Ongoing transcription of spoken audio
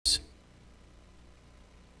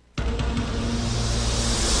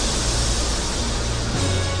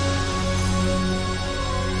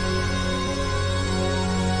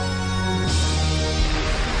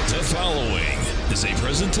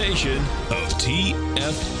presentation of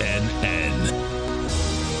TFNN.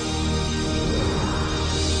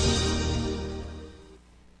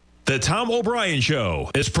 The Tom O'Brien Show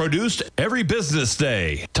is produced every business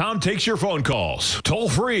day. Tom takes your phone calls toll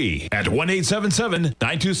free at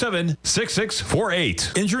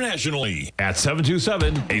 1-877-927-6648. Internationally at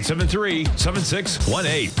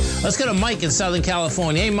 727-873-7618. Let's go to Mike in Southern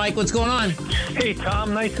California. Hey, Mike, what's going on? Hey,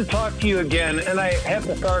 Tom, nice to talk to you again. And I have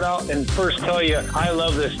to start out and first tell you, I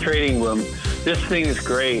love this trading room. This thing is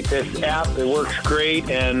great. This app, it works great.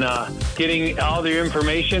 And getting all the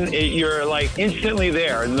information, you're like instantly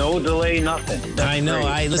there. No delay, nothing. That's I know.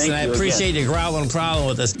 great. Listen, I appreciate you growling problem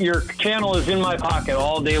with us. Your channel is in my pocket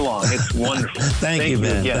all day long. It's wonderful. Thank you,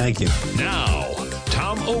 man. Again. Thank you. Now,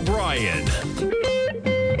 Tom O'Brien.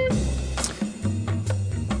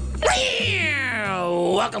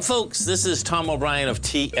 Welcome, folks. This is Tom O'Brien of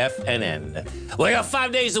TFNN. We go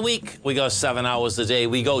 5 days a week. We go 7 hours a day.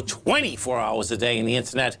 We go 24 hours a day on the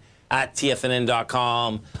internet at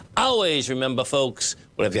TFNN.com. Always remember, folks,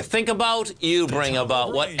 whatever you think about, you bring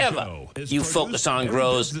about. Whatever you focus on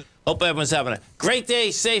grows. Hope everyone's having a great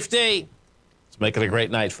day, safe day. Let's make it a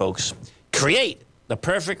great night, folks. Create the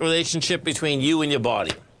perfect relationship between you and your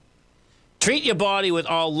body. Treat your body with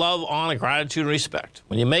all love, honor, gratitude, and respect.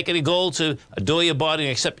 When you make it a goal to adore your body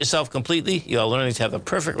and accept yourself completely, you are learning to have the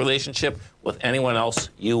perfect relationship with anyone else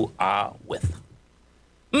you are with.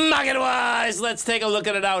 Market-wise, let's take a look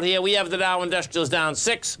at it out here. We have the Dow Industrials down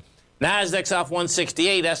 6. Nasdaq's off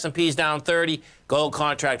 168. S&P's down 30. Gold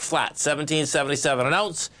contract flat, $17.77 an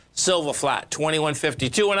ounce. Silver flat,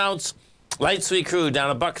 $21.52 an ounce. Light sweet crude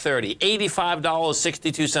down $1.30.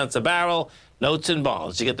 $85.62 a barrel. Notes and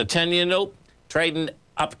bonds. You get the 10-year note trading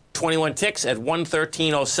up 21 ticks at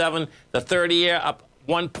 113.07. The 30-year up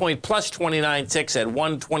 1 point plus 29 ticks at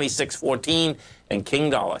 126.14. And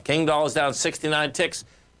King Dollar. King Dollar's down 69 ticks,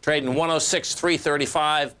 trading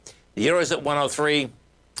 106.335. The euro's at 103.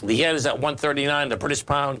 The yen is at 139. The British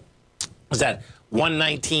pound is at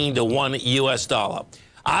 119 to 1 U.S. dollar.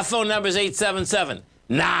 Our phone number is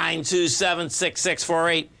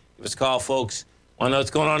 877-927-6648. Give us a call, folks. Want to know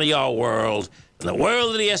what's going on in your world. In the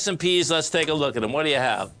world of the S&Ps, let's take a look at them. What do you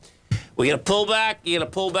have? We get a pullback. You get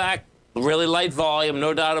a pullback. Really light volume,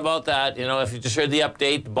 no doubt about that. You know, if you just heard the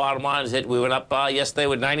update, the bottom line is we went up yesterday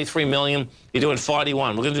with 93 million. You're doing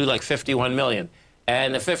 41. We're going to do like 51 million.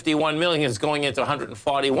 And the 51 million is going into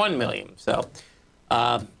 141 million. So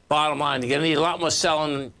bottom line, you're going to need a lot more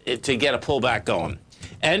selling to get a pullback going.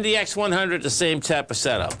 NDX 100, the same type of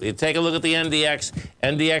setup. You take a look at the NDX.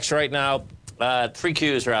 NDX right now,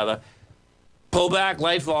 3Qs rather. Pullback,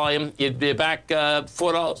 light volume. You'd be back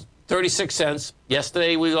 $4.36.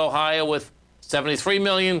 Yesterday we go higher with 73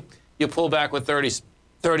 million. You pull back with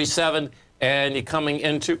 37, and you're coming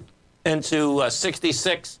into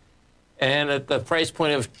 66, and at the price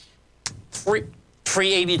point of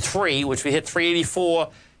 383, which we hit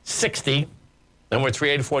 384.60, and we're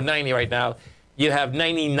 384.90 right now. You have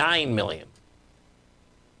 99 million.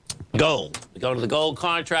 Gold. We go to the gold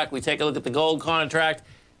contract. We take a look at the gold contract.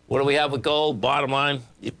 What do we have with gold? Bottom line,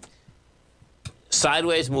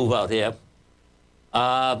 sideways move out here.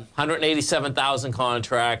 187,000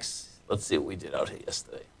 contracts. Let's see what we did out here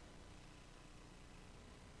yesterday.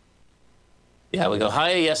 Yeah, we go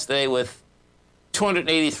higher yesterday with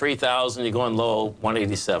 283,000. You're going low,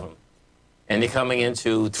 187. And you're coming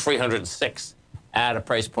into 306 at a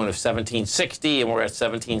price point of 1760, and we're at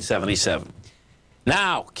 1777.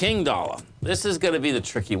 Now, King Dollar. This is going to be the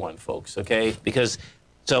tricky one, folks, okay? Because,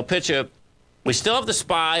 so picture, we still have the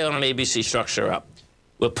SPY on an ABC structure up.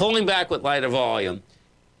 We're pulling back with lighter volume.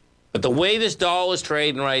 But the way this dollar is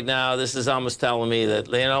trading right now, this is almost telling me that,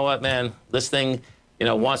 you know what, man, this thing, you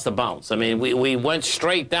know, wants to bounce. I mean, we went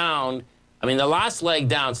straight down. I mean, the last leg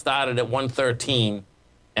down started at 113,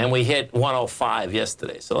 and we hit 105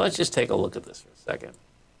 yesterday. So let's just take a look at this for a second.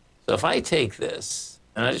 So if I take this,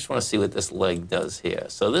 and I just want to see what this leg does here.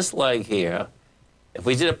 So this leg here, if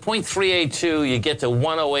we did a 0.382, you get to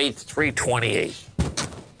 108.328.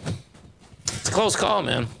 It's a close call,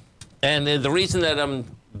 man. And the reason that I'm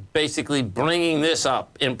basically bringing this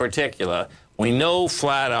up in particular, we know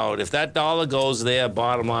flat out, if that dollar goes there,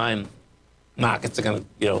 bottom line, markets are going to,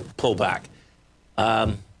 you know, pull back.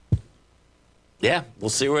 Yeah, we'll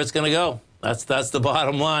see where it's going to go. That's the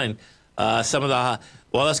bottom line. Well,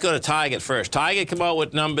 let's go to Target first. Target came out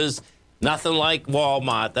with numbers, nothing like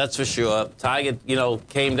Walmart, that's for sure. Target, you know,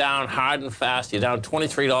 came down hard and fast. You're down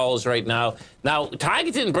 $23 right now. Now,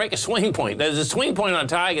 Target didn't break a swing point. The swing point on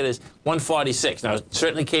Target is 146. Now, it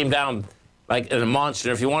certainly came down like in a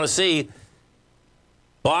monster. If you want to see,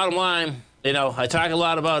 bottom line, I talk a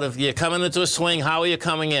lot about if you're coming into a swing, how are you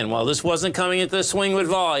coming in? Well, this wasn't coming into the swing with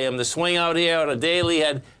volume. The swing out here on a daily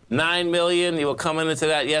had 9 million. You were coming into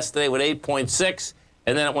that yesterday with 8.6,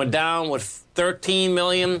 and then it went down with 13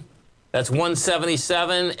 million. That's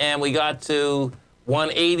 177, and we got to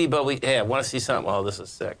 180, but I want to see something. Oh, this is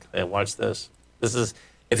sick. Hey, watch this. This is,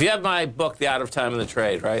 if you have my book, The Art of Time in the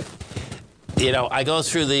Trade, right? I go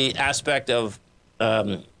through the aspect of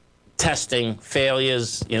testing,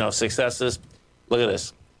 failures, successes. Look at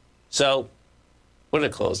this. So, what did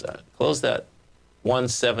it close at? Closed at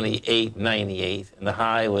 178.98, and the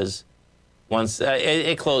high was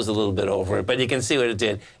it closed a little bit over it, but you can see what it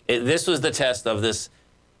did. This was the test of this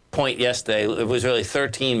point yesterday. It was really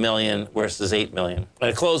 13 million versus 8 million. And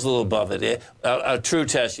it closed a little above it. A true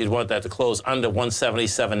test, you'd want that to close under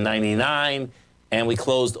 177.99, and we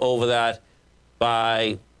closed over that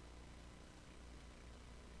by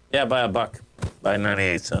a buck, by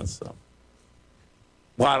 98 cents. So,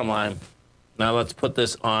 bottom line, now let's put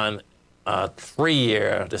this on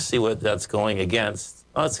 3-year to see what that's going against.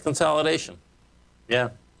 Oh, it's a consolidation. Yeah.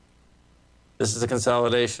 This is a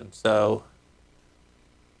consolidation. So,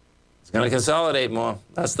 it's going to consolidate more.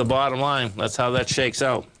 That's the bottom line. That's how that shakes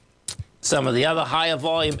out. Some of the other higher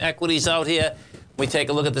volume equities out here, we take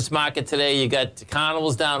a look at this market today. You got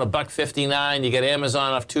Carnival's down $1.59. You got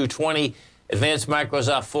Amazon off $2.20. Advanced Micro's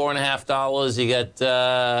off $4.50. You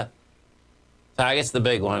got Target's the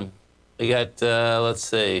big one. You got let's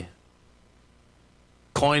see,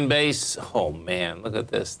 Coinbase. Oh man, look at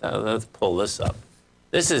this. Now, let's pull this up.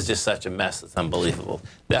 This is just such a mess. It's unbelievable.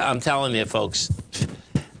 I'm telling you, folks.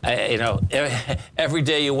 Every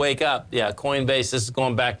day you wake up, Coinbase. This is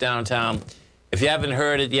going back downtown. If you haven't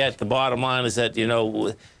heard it yet, the bottom line is that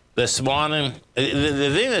this morning.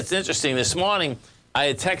 The thing that's interesting this morning. I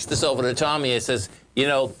had texted this over to Tommy. It says,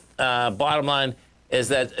 bottom line is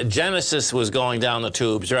that Genesis was going down the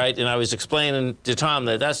tubes, right? And I was explaining to Tom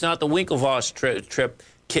that that's not the Winklevoss trip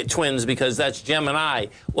twins because that's Gemini.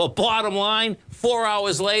 Well, bottom line, 4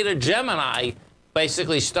 hours later, Gemini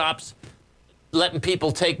basically stops letting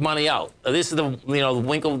people take money out. This is the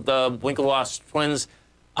Winklevoss twins.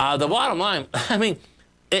 The bottom line, I mean,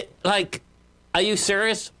 are you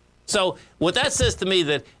serious? So what that says to me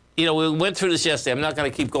that. We went through this yesterday. I'm not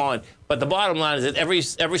going to keep going, but the bottom line is that every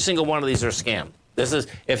single one of these are a scam.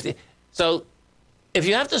 So if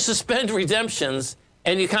you have to suspend redemptions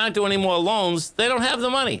and you can't do any more loans, they don't have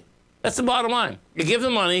the money. That's the bottom line. You give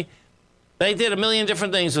them money. They did a million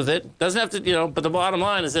different things with it. Doesn't have to, but the bottom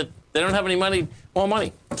line is that they don't have any more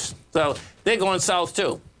money. So they're going south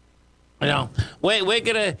too. We're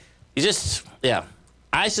gonna.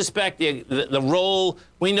 I suspect the roll.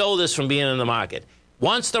 We know this from being in the market.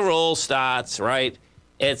 Once the roll starts, right,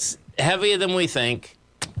 it's heavier than we think.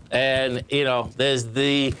 And,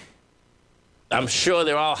 I'm sure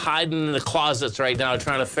they're all hiding in the closets right now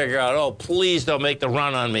trying to figure out, oh, please don't make the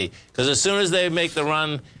run on me. Because as soon as they make the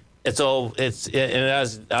run, it's over. And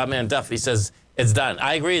as our man Duffy says, it's done.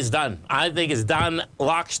 I agree it's done. I think it's done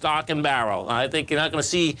lock, stock, and barrel. I think you're not going to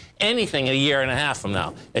see anything a year and a half from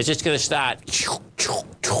now. It's just going to start.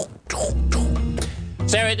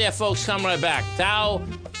 Stay right there, folks. Come right back. Dow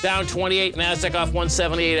down 28, NASDAQ off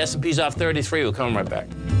 178, S&P's off 33. We'll come right back.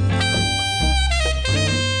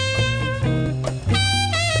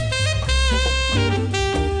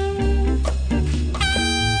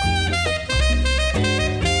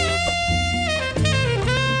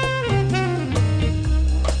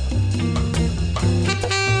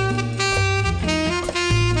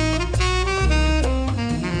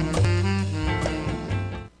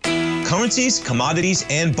 Currencies, commodities,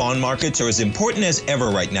 and bond markets are as important as ever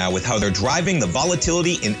right now with how they're driving the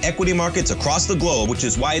volatility in equity markets across the globe, which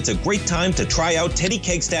is why it's a great time to try out Teddy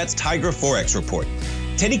Kegstat's Tiger Forex Report.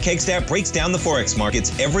 Teddy Kegstat breaks down the Forex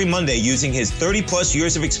markets every Monday using his 30-plus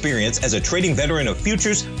years of experience as a trading veteran of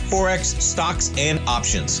futures, Forex, stocks, and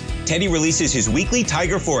options. Teddy releases his weekly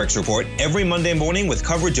Tiger Forex Report every Monday morning with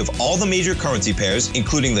coverage of all the major currency pairs,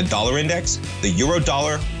 including the dollar index, the euro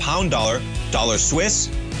dollar, pound dollar, dollar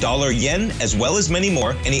Swiss, dollar yen, as well as many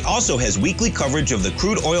more, and he also has weekly coverage of the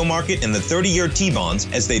crude oil market and the 30-year T-bonds,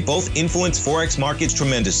 as they both influence Forex markets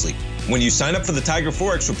tremendously. When you sign up for the Tiger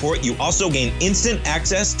Forex Report, you also gain instant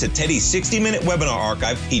access to Teddy's 60-minute webinar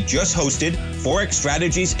archive he just hosted, Forex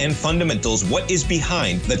Strategies and Fundamentals, What is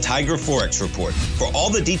Behind the Tiger Forex Report. For all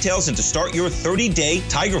the details and to start your 30-day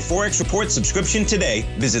Tiger Forex Report subscription today,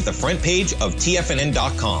 visit the front page of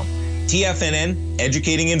TFNN.com. TFNN,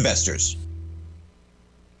 educating investors.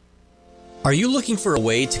 Are you looking for a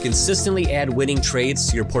way to consistently add winning trades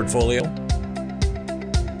to your portfolio?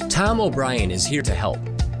 Tom O'Brien is here to help.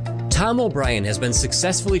 Tom O'Brien has been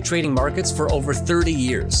successfully trading markets for over 30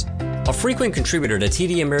 years. A frequent contributor to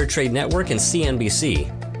TD Ameritrade Network and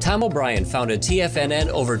CNBC, Tom O'Brien founded TFNN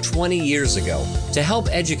over 20 years ago to help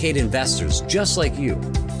educate investors just like you.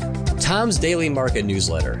 Tom's daily market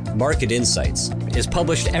newsletter, Market Insights, is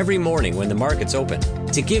published every morning when the markets open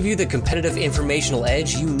to give you the competitive informational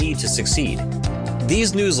edge you need to succeed.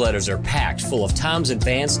 These newsletters are packed full of Tom's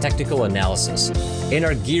advanced technical analysis and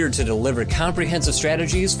are geared to deliver comprehensive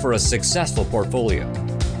strategies for a successful portfolio.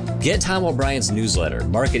 Get Tom O'Brien's newsletter,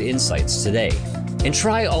 Market Insights, today and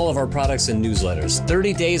try all of our products and newsletters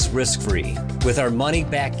 30 days risk-free with our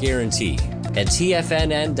money-back guarantee at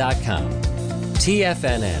TFNN.com.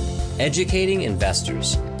 TFNN, educating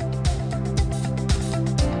investors.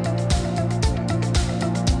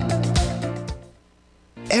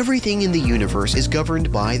 Everything in the universe is governed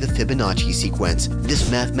by the Fibonacci sequence. This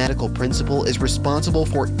mathematical principle is responsible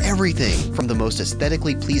for everything from the most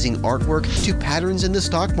aesthetically pleasing artwork to patterns in the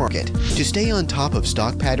stock market. To stay on top of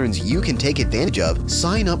stock patterns you can take advantage of,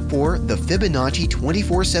 sign up for the Fibonacci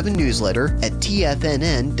 24/7 newsletter at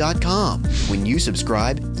TFNN.com. When you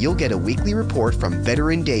subscribe, you'll get a weekly report from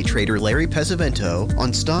veteran day trader Larry Pesavento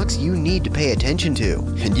on stocks you need to pay attention to.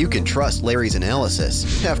 And you can trust Larry's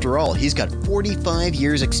analysis. After all, he's got 45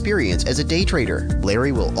 years experience as a day trader.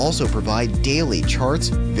 Larry will also provide daily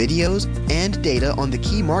charts, videos, and data on the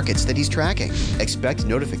key markets that he's tracking. Expect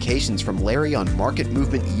notifications from Larry on market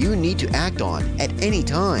movement you need to act on at any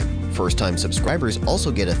time. First-time subscribers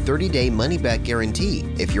also get a 30-day money-back guarantee.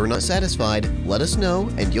 If you're not satisfied, let us know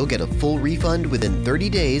and you'll get a full refund within 30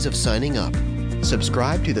 days of signing up.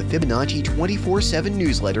 Subscribe to the Fibonacci 24/7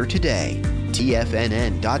 newsletter today.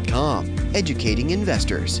 TFNN.com, educating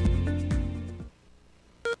investors.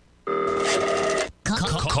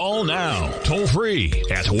 Call now, toll free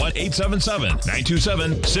at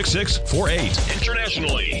 1-877-927-6648.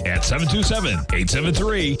 Internationally at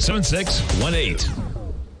 727-873-7618.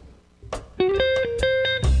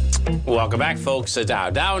 Welcome back, folks.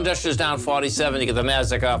 Dow Industrials down 47. You get the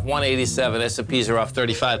Nasdaq off 187. S&Ps are off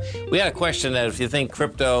 35. We had a question that if you think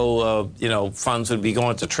crypto, funds would be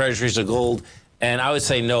going to treasuries or gold, and I would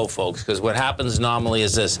say no, folks, because what happens normally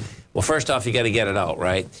is this. Well, first off, you got to get it out,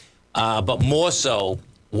 right? But more so,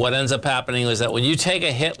 what ends up happening is that when you take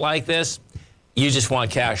a hit like this, you just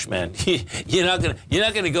want cash, man. You're not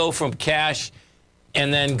gonna go from cash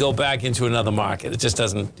and then go back into another market. It just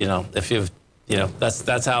doesn't,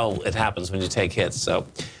 that's how it happens when you take hits. So,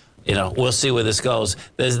 we'll see where this goes.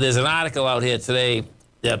 There's an article out here today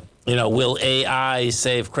that, will AI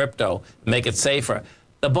save crypto, make it safer?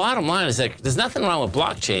 The bottom line is that there's nothing wrong with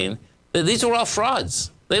blockchain. These are all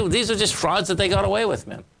frauds. These are just frauds that they got away with,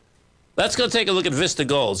 man. Let's go take a look at Vista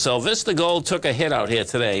Gold. So Vista Gold took a hit out here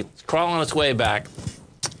today. It's crawling its way back.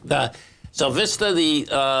 So Vista,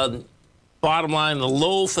 the bottom line, the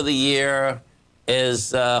low for the year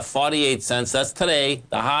is 48 cents. That's today.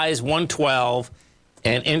 The high is 112.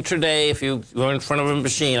 And intraday, if you were in front of a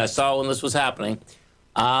machine, I saw when this was happening.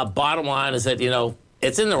 Bottom line is that,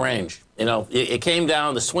 it's in the range. It came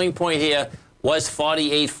down. The swing point here was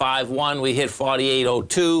 48.51. We hit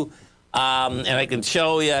 48.02. And I can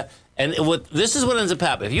show you. And this is what ends up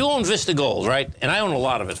happening. If you own Vista Gold, right? And I own a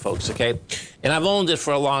lot of it, folks, okay? And I've owned it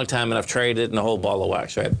for a long time, and I've traded it and a whole ball of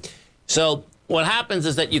wax, right? So what happens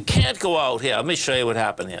is that you can't go out here. Let me show you what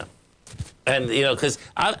happened here. And, because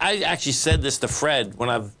I actually said this to Fred when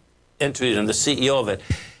I've interviewed him, the CEO of it.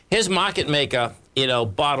 His market maker,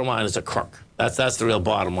 bottom line is a crook. That's the real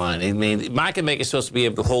bottom line. I mean, market maker is supposed to be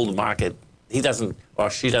able to hold the market. He doesn't, or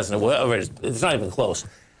she doesn't, whatever it is. It's not even close.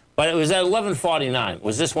 But it was at 11.49,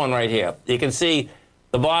 was this one right here. You can see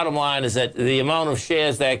the bottom line is that the amount of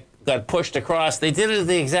shares that got pushed across, they did it at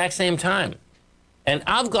the exact same time. And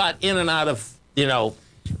I've got in and out of,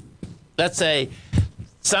 let's say,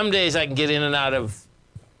 some days I can get in and out of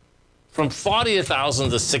from 40,000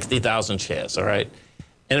 to 60,000 shares, all right?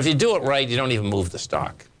 And if you do it right, you don't even move the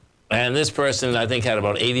stock. And this person, I think, had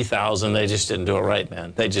about 80,000. They just didn't do it right,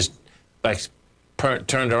 man. They just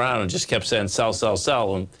turned around and just kept saying, sell, sell,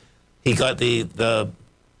 sell. And he got the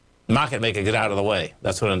market maker get out of the way.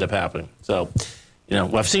 That's what ended up happening. So,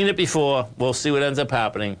 I've seen it before. We'll see what ends up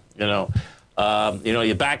happening. You're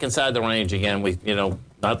back inside the range again.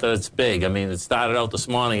 Not that it's big. I mean, it started out this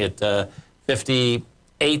morning at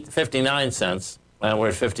 59 cents, and we're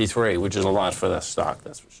at 53, which is a lot for that stock,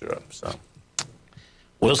 that's for sure. So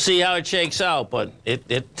we'll see how it shakes out, but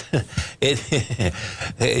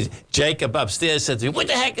Jacob upstairs said to me, what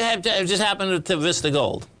the heck just happened to Vista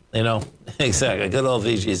Gold? Exactly, good old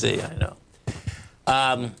VGZ, I know.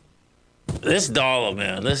 This dollar,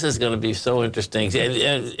 man, this is going to be so interesting.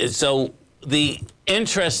 And so the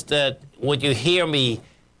interest that what you hear me,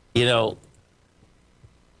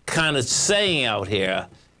 kind of saying out here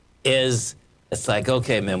is, it's like,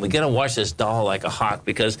 okay, man, we got to watch this dollar like a hawk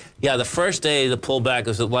because, yeah, the first day the pullback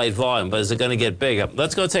was with light volume, but is it going to get bigger?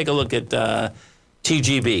 Let's go take a look at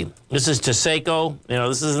TGB. This is Taseko.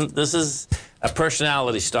 This is a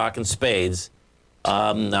personality stock in spades.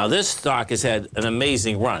 Now this stock has had an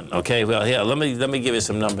amazing run. Okay, well, here let me give you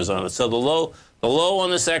some numbers on it. So the low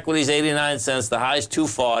on this equity is 89 cents. The high is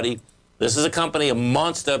 240. This is a company, a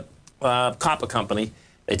monster copper company.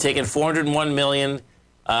 They take in 401 million,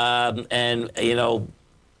 and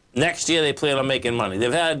next year they plan on making money.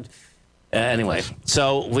 They've had anyway.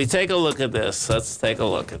 So we take a look at this. Let's take a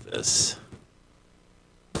look at this.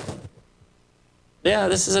 Yeah,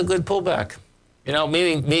 this is a good pullback.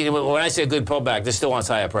 Meaning when I say a good pullback, this still wants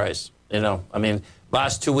higher price. I mean,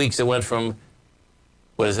 last 2 weeks it went from,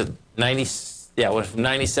 what is it, 90? Yeah, it went from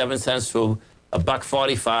 97 cents to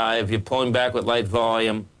 $1.45. You're pulling back with light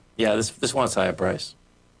volume. Yeah, this wants higher price.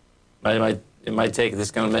 It might take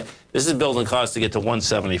this is building cost to get to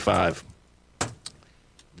 175.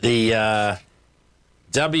 The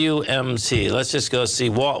WMT. Let's just go see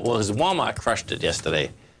Walmart crushed it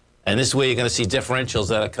yesterday. And this is where you're going to see differentials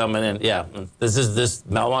that are coming in. Yeah, this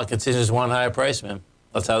Walmart continues to want higher price, man.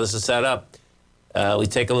 That's how this is set up. We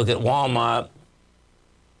take a look at Walmart.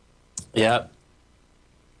 Yeah,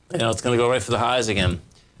 it's going to go right for the highs again.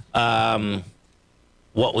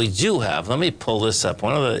 What we do have, let me pull this up.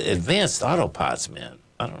 One of the advanced auto parts, man.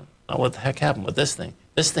 I don't know what the heck happened with this thing.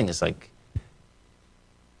 This thing is like.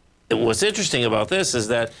 What's interesting about this is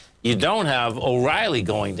that you don't have O'Reilly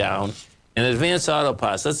going down. And advanced auto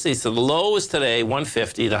parts. Let's see. So the low is today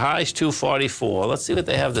 150. The high is 244. Let's see what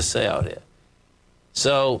they have to say out here.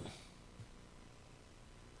 So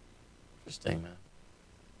interesting, man.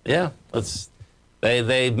 Yeah,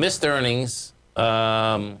 they missed earnings.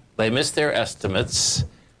 They missed their estimates.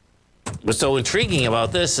 What's so intriguing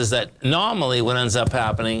about this is that normally what ends up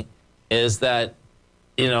happening is that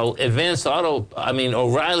advanced auto. I mean,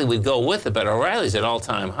 O'Reilly would go with it, but O'Reilly's at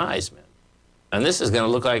all-time highs, man. And this is going to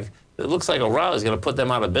look like. It looks like O'Reilly's going to put them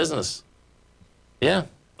out of business. Yeah,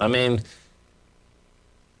 I mean,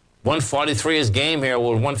 143 is game here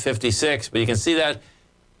with 156, but you can see that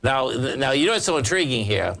now. What's so intriguing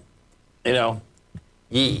here?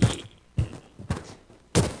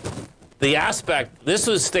 The aspect. This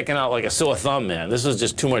was sticking out like a sore thumb, man. This was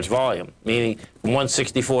just too much volume, meaning from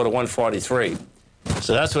 164 to 143.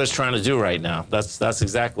 So that's what it's trying to do right now. That's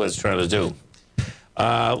exactly what it's trying to do.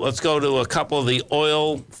 Let's go to a couple of the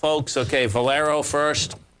oil folks. Okay, Valero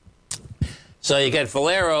first. So you get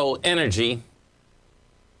Valero Energy.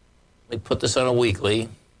 Let me put this on a weekly.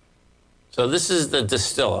 So this is the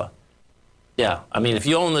distiller. Yeah, I mean, if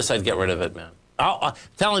you own this, I'd get rid of it, man. I'm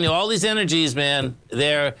telling you, all these energies, man,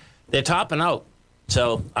 they're topping out.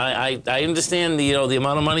 So I understand the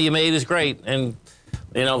amount of money you made is great, and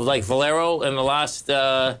like Valero in the last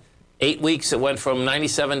 8 weeks, it went from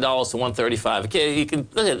 $97 to $135. Okay, you can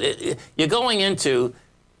look at it. You're going into,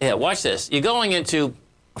 watch this. You're going into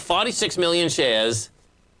 46 million shares.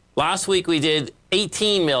 Last week we did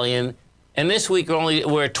 18 million, and this week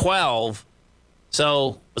we're at 12.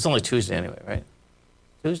 So it's only Tuesday anyway, right?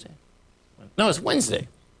 Tuesday? No, it's Wednesday.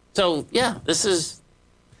 So yeah, this is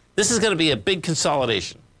going to be a big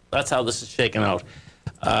consolidation. That's how this is shaking out.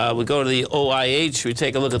 We go to the OIH. We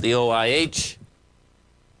take a look at the OIH.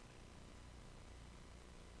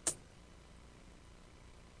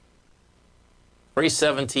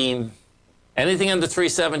 $317. Anything under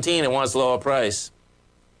 $317, it wants lower price.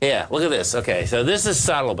 Yeah, look at this. Okay, so this is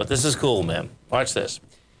subtle, but this is cool, man. Watch this.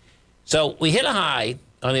 So we hit a high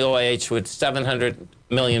on the OIH with 700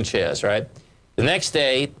 million shares, right? The next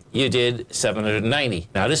day, you did 790.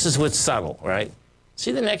 Now, this is what's subtle, right?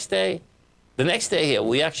 See the next day? The next day here,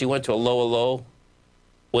 we actually went to a lower low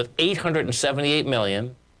with 878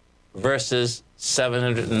 million versus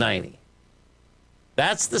 790.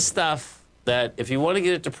 That's the stuff that if you want to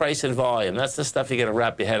get it to price and volume, that's the stuff you got to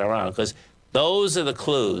wrap your head around, because those are the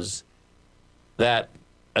clues that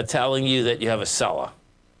are telling you that you have a seller.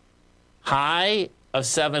 High of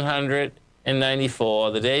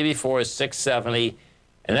 794. The day before is 670,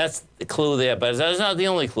 and that's the clue there. But that's not the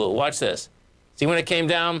only clue. Watch this. See when it came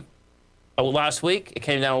down last week? It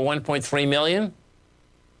came down with 1.3 million.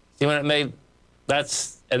 See when it made?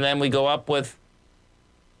 And then we go up with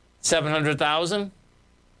 700,000.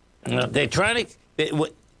 They're trying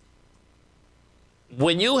to.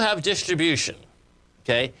 When you have distribution,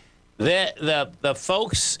 okay, the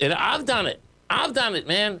folks, and I've done it. I've done it,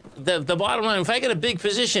 man. The bottom line, if I get a big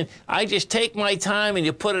position, I just take my time and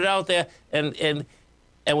you put it out there, and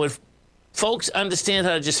with folks understand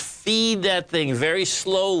how to just feed that thing very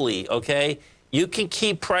slowly, okay, you can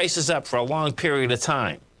keep prices up for a long period of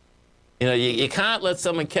time. You know, you can't let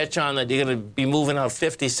someone catch on that you're going to be moving out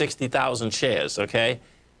 50, 60,000 shares, okay?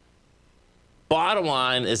 Bottom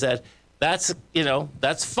line is that that's, you know,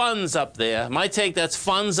 that's funds up there. My take, that's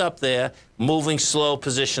funds up there moving slow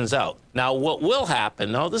positions out. Now, what will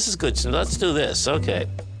happen, no, this is good. So let's do this. Okay.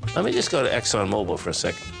 Let me just go to ExxonMobil for a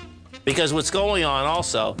second. Because what's going on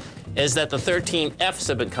also is that the 13 Fs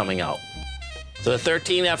have been coming out. So the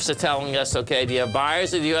 13 Fs are telling us, okay, do you have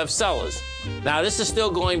buyers or do you have sellers? Now, this is still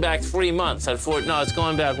going back 3 months. No, it's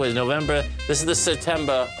going back with November. This is the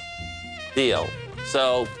September deal.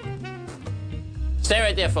 So stay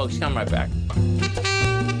right there, folks. Come right back.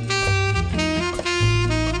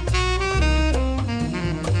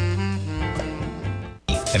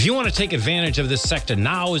 If you want to take advantage of this sector,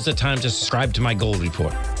 now is the time to subscribe to my Gold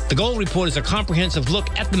Report. The Gold Report is a comprehensive look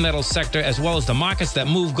at the metals sector as well as the markets that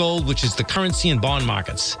move gold, which is the currency and bond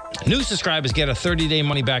markets. New subscribers get a 30-day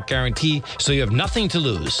money-back guarantee, so you have nothing to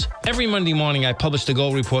lose. Every Monday morning, I publish the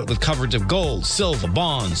Gold Report with coverage of gold, silver,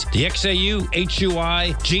 bonds, the XAU,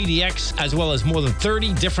 HUI, GDX, as well as more than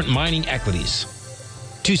 30 different mining equities.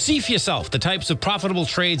 To see for yourself the types of profitable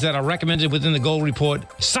trades that are recommended within the Gold Report,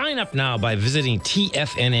 sign up now by visiting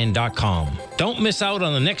TFNN.com. Don't miss out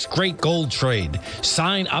on the next great gold trade.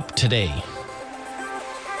 Sign up today.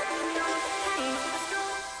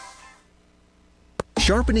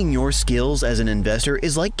 Sharpening your skills as an investor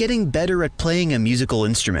is like getting better at playing a musical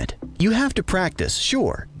instrument. You have to practice,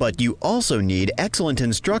 sure, but you also need excellent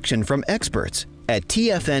instruction from experts. At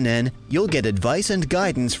TFNN, you'll get advice and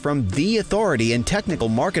guidance from the authority in technical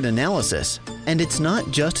market analysis. And it's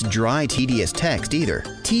not just dry, tedious text either.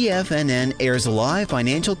 TFNN airs live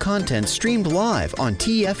financial content streamed live on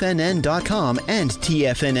TFNN.com and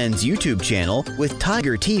TFNN's YouTube channel with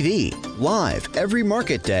Tiger TV, live every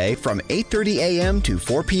market day from 8:30 a.m. to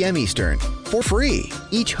 4 p.m. Eastern. For free.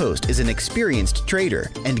 Each host is an experienced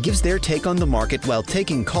trader and gives their take on the market while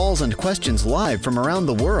taking calls and questions live from around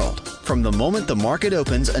the world. From the moment the market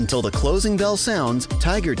opens until the closing bell sounds,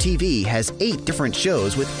 Tiger TV has 8 different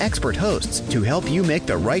shows with expert hosts to help you make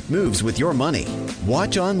the right moves with your money.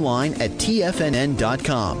 Watch online at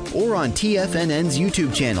TFNN.com or on TFNN's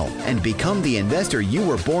YouTube channel and become the investor you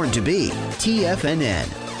were born to be.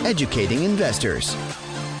 TFNN, educating investors.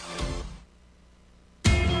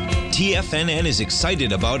 TFNN is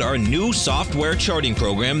excited about our new software charting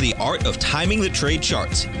program, The Art of Timing the Trade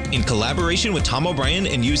Charts. In collaboration with Tom O'Brien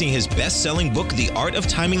and using his best-selling book, The Art of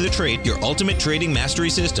Timing the Trade, Your Ultimate Trading Mastery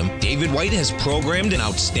System, David White has programmed an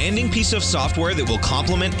outstanding piece of software that will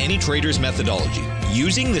complement any trader's methodology.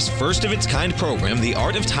 Using this first-of-its-kind program, The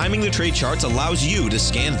Art of Timing the Trade Charts allows you to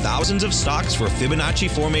scan thousands of stocks for Fibonacci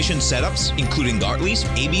formation setups, including Gartley's,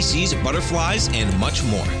 ABCs, butterflies, and much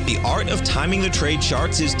more. The Art of Timing the Trade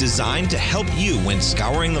Charts is designed to help you when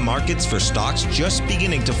scouring the markets for stocks just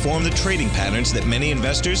beginning to form the trading patterns that many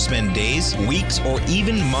investors spend days, weeks, or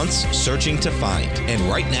even months searching to find. And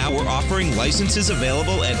right now, we're offering licenses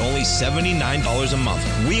available at only $79 a month.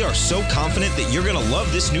 We are so confident that you're going to love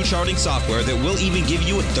this new charting software that will even give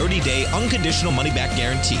you a 30-day unconditional money-back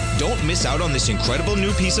guarantee. Don't miss out on this incredible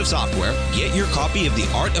new piece of software. Get your copy of The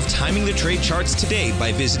Art of Timing the Trade Charts today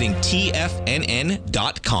by visiting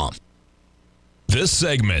TFNN.com. This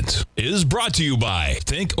segment is brought to you by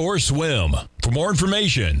Thinkorswim. For more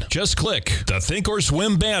information, just click the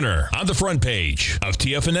Thinkorswim banner on the front page of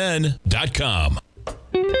TFNN.com.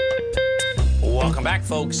 Welcome back,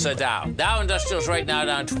 folks. Dow Industrials right now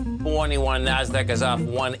down 21. NASDAQ is off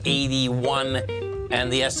 181.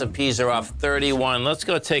 And the S&Ps are off 31. Let's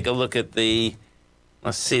go take a look at the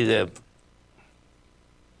indice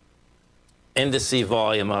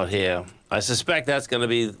volume out here. I suspect that's going to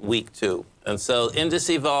be weak, too. And so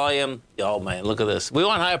indice volume, oh, man, look at this. We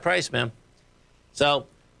want higher price, man. So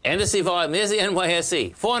indice volume, there's the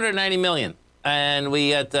NYSE, 490 million. And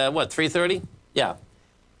we at, 330? Yeah.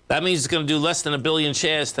 That means it's going to do less than 1 billion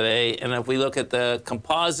shares today. And if we look at the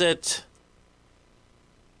composite,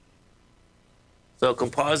 so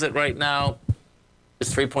composite right now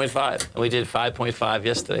is 3.5. And we did 5.5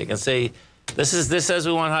 yesterday. You can see this says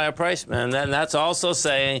we want higher price, man. And then that's also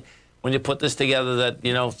saying, when you put this together, that,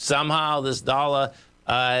 you know, somehow this dollar,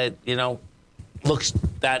 looks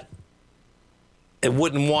that it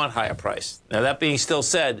wouldn't want higher price. Now, that being still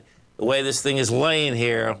said, the way this thing is laying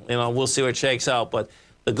here, you know, we'll see where it shakes out. But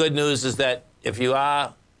the good news is that if you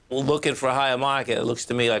are looking for a higher market, it looks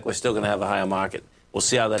to me like we're still going to have a higher market. We'll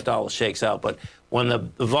see how that dollar shakes out. But when the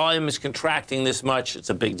volume is contracting this much, it's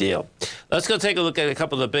a big deal. Let's go take a look at a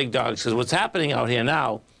couple of the big dogs, because what's happening out here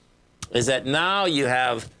now is that now you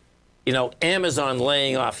have you know, Amazon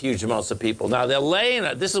laying off huge amounts of people. Now, they're laying,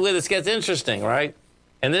 this is where this gets interesting, right?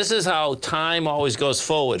 And this is how time always goes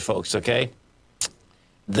forward, folks, okay?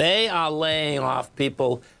 They are laying off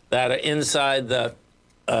people that are inside the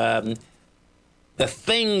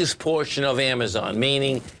things portion of Amazon,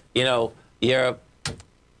 meaning, you know, your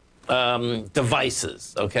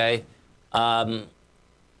devices, okay?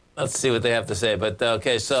 Let's see what they have to say. But,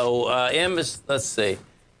 okay, so let's see.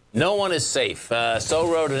 No one is safe.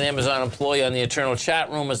 So wrote an Amazon employee on the internal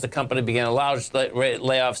chat room as the company began the largest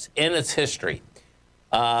layoffs in its history.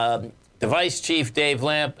 Device chief Dave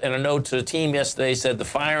Lamp, in a note to the team yesterday, said the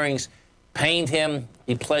firings pained him.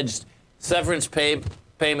 He pledged severance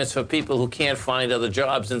payments for people who can't find other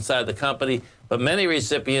jobs inside the company. But many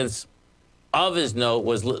recipients of his note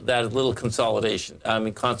was that little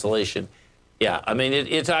consolation. Yeah, I mean,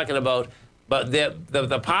 you're talking about, but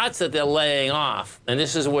the parts that they're laying off, and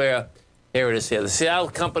this is where, here it is here. The Seattle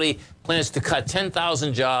company plans to cut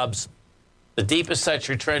 10,000 jobs, the deepest such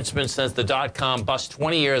retrenchment since the dot-com bust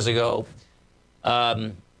 20 years ago.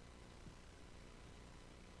 Where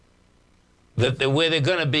they're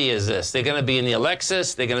going to be is this. They're going to be in the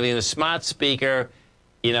Alexis. They're going to be in the smart speaker.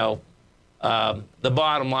 You know, the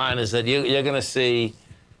bottom line is that you're going to see,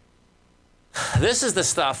 this is the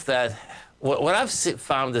stuff that, what I've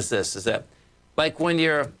found is this, is that, like when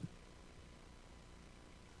you're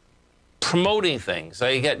promoting things, so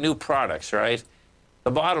you get new products, right? The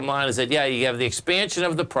bottom line is that, yeah, you have the expansion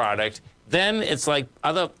of the product. Then it's like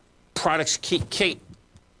other products keep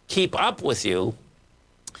up with you.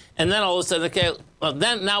 And then all of a sudden, okay, well,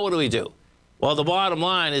 then now what do we do? Well, the bottom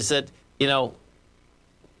line is that, you know,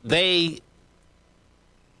 they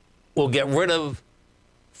will get rid of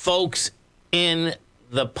folks in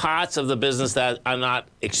the parts of the business that are not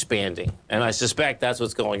expanding. And I suspect that's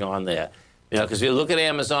what's going on there. You know, because if you look at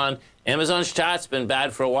Amazon, Amazon's chart's been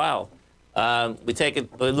bad for a while.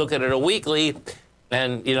 We look at it a weekly,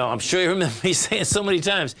 and, you know, I'm sure you remember me saying so many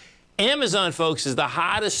times, Amazon, folks, is the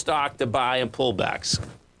hardest stock to buy in pullbacks.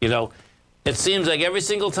 You know, it seems like every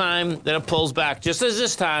single time that it pulls back, just as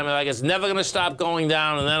this time, like it's never going to stop going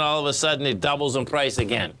down, and then all of a sudden it doubles in price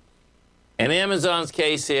again. In Amazon's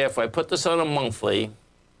case here, if I put this on a monthly,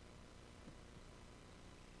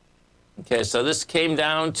 okay, so this came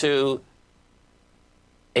down to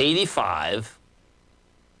 85.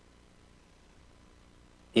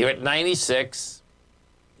 You're at 96.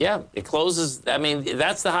 Yeah, it closes. I mean,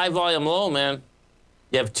 that's the high volume low, man.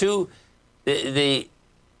 You have two, the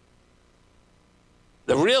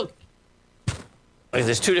real, okay,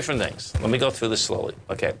 there's two different things. Let me go through this slowly.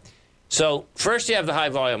 Okay. So first you have the high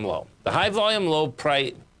volume low. The high volume low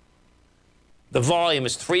price, the volume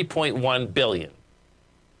is 3.1 billion.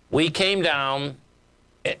 We came down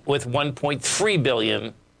with 1.3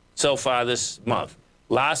 billion so far this month.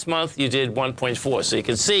 Last month, you did 1.4. So you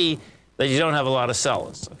can see that you don't have a lot of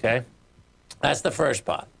sellers, okay? That's the first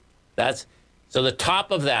part. So the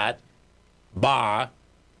top of that bar,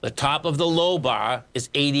 the top of the low bar is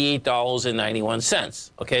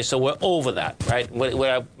 $88.91. Okay, so we're over that, right?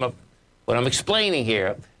 What I'm explaining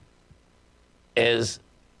here is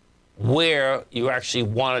where you actually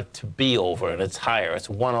want it to be over, and it's higher. It's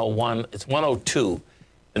 101, it's 102.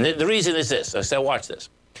 And the reason is this. I said, watch this.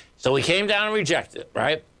 So we came down and rejected it,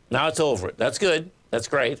 right? Now it's over it. That's good. That's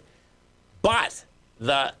great. But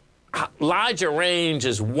the larger range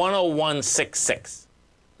is 101.66.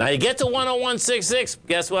 Now you get to 101.66,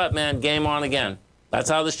 guess what, man? Game on again. That's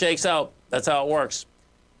how this shakes out. That's how it works.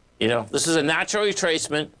 You know, this is a natural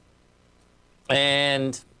retracement.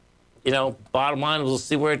 And, you know, bottom line, we'll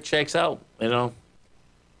see where it shakes out, you know.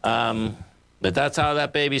 But that's how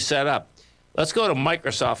that baby's set up. Let's go to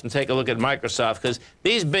Microsoft and take a look at Microsoft, because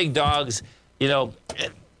these big dogs, you know,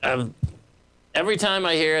 every time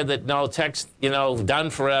I hear that, no, tech's, you know, done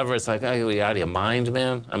forever, it's like, are you out of your mind,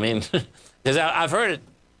 man? I mean, because I've heard it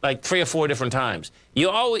like 3 or 4 different times.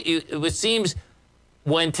 It seems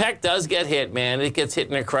when tech does get hit, man, it gets hit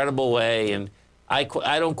in an incredible way, and I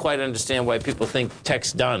don't quite understand why people think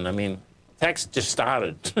tech's done. I mean, tech's just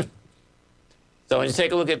started. So when you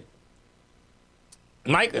take a look at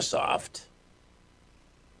Microsoft,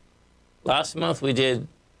 last month we did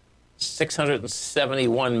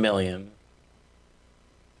 671 million.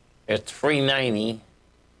 At 390.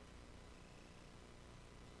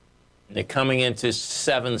 They're coming into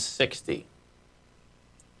 760.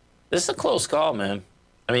 This is a close call, man.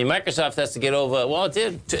 I mean, Microsoft has to get over, well, it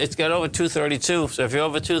did. It's got over 232. So if you're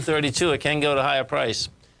over 232, it can go to higher price.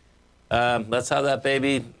 That's how that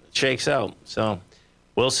baby shakes out. So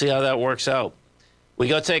we'll see how that works out. We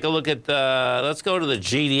go take a look at let's go to the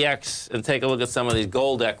GDX and take a look at some of these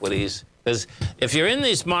gold equities. Because if you're in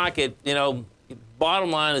this market, you know,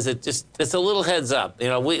 bottom line is it's a little heads up. You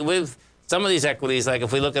know, we've some of these equities, like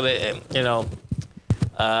if we look at it, you know,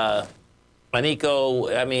 Anglo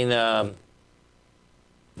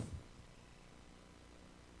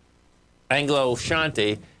Shanti,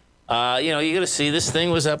 you know, you're going to see this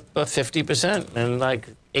thing was up 50% in like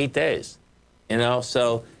 8 days. You know,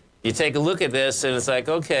 so you take a look at this and it's like,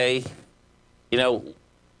 okay, you know,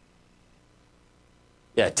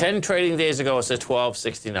 yeah, 10 trading days ago it's at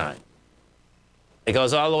 1269. It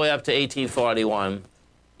goes all the way up to 1841.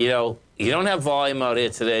 You know, you don't have volume out here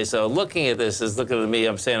today, so looking at this is looking at me,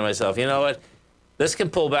 I'm saying to myself, you know what? This can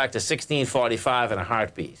pull back to 1645 in a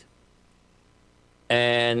heartbeat.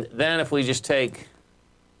 And then if we just take,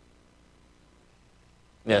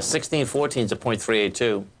 yeah, 1614 is a 0.382,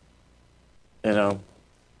 you know.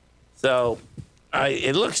 So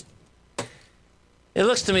it looks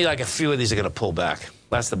to me like a few of these are going to pull back.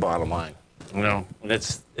 That's the bottom line. You know,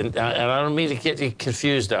 and I don't mean to get you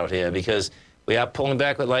confused out here because we are pulling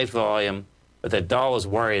back with light volume, but that dollar's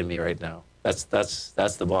worrying me right now. That's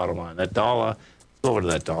the bottom line. That dollar, let's go over to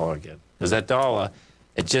that dollar again. Because that dollar,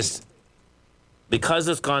 it just, because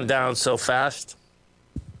it's gone down so fast,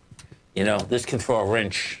 you know, this can throw a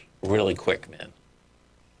wrench really quick, man.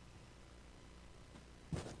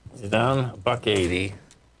 It's down $1.80.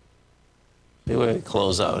 See where we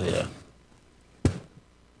close out here.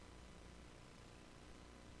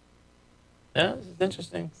 Yeah, it's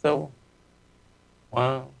interesting. So,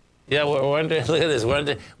 wow. Yeah, we're under, look at this.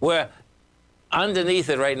 We're underneath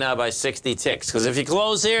it right now by 60 ticks. Because if you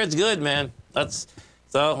close here, it's good, man.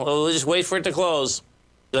 So we'll just wait for it to close.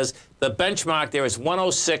 Because the benchmark there is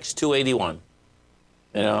 106,281.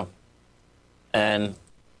 You know? And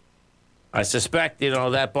I suspect, you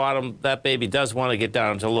know, that baby does want to get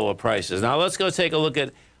down to lower prices. Now, let's go take a look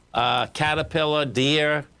at Caterpillar,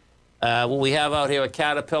 Deere. What we have out here at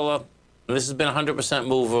Caterpillar. This has been 100%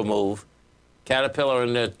 move or move. Caterpillar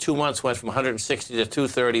in 2 months went from 160 to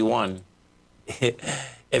 231.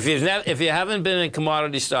 If you haven't been in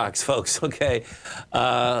commodity stocks, folks, okay,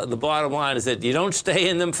 the bottom line is that you don't stay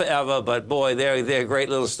in them forever, but boy, they're great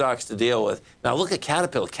little stocks to deal with. Now look at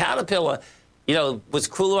Caterpillar. Caterpillar, you know, what's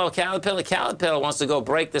cool about Caterpillar? Caterpillar wants to go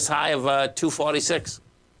break this high of 246.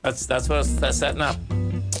 That's what that's setting up.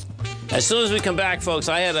 As soon as we come back, folks,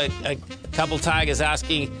 I had a couple tigers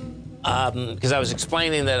asking. Because I was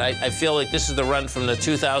explaining that I feel like this is the run from the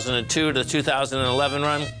 2002 to 2011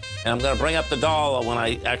 run. And I'm going to bring up the dollar when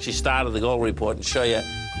I actually started the gold report and show you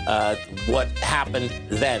what happened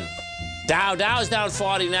then. Dow's down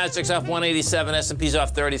 40, Nasdaq's off 187, S&P's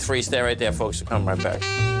off 33. Stay right there, folks. We'll come right back.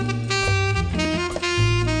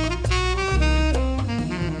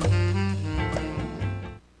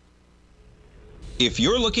 If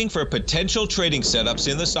you're looking for potential trading setups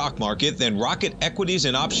in the stock market, then Rocket Equities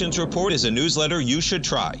and Options Report is a newsletter you should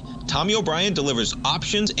try. Tommy O'Brien delivers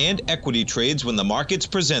options and equity trades when the markets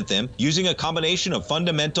present them, using a combination of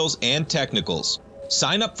fundamentals and technicals.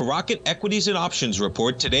 Sign up for Rocket Equities and Options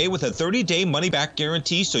Report today with a 30-day money-back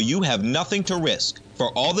guarantee so you have nothing to risk.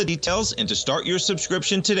 For all the details and to start your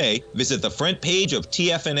subscription today, visit the front page of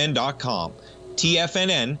TFNN.com.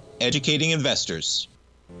 TFNN, educating investors.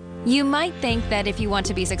 You might think that if you want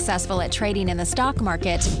to be successful at trading in the stock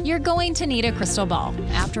market, you're going to need a crystal ball.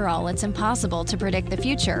 After all, it's impossible to predict the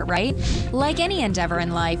future, right? Like any endeavor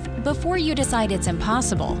in life, before you decide it's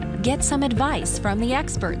impossible, get some advice from the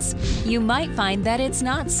experts. You might find that it's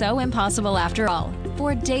not so impossible after all.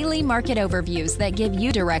 For daily market overviews that give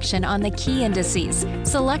you direction on the key indices,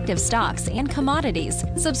 selective stocks, and commodities,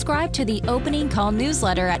 subscribe to the Opening Call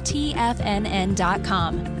newsletter at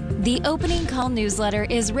TFNN.com. The Opening Call newsletter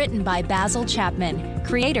is written by Basil Chapman,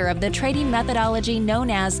 creator of the trading methodology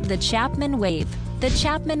known as the Chapman Wave. The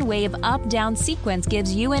Chapman Wave up-down sequence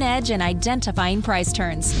gives you an edge in identifying price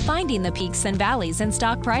turns, finding the peaks and valleys in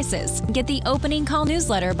stock prices. Get the Opening Call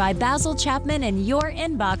newsletter by Basil Chapman in your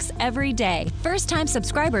inbox every day. First-time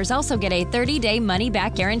subscribers also get a 30-day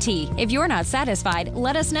money-back guarantee. If you're not satisfied,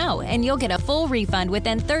 let us know, and you'll get a full refund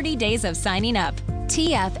within 30 days of signing up.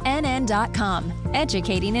 TFNN.com,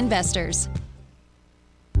 educating investors.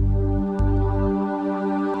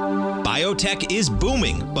 Biotech is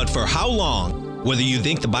booming, but for how long? Whether you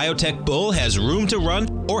think the biotech bull has room to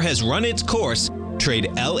run or has run its course, trade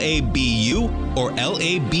LABU or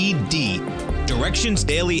LABD. Direction's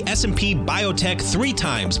daily S&P Biotech 3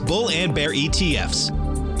 times bull and bear ETFs.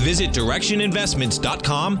 Visit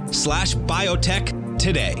directioninvestments.com/biotech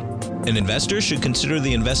today. An investor should consider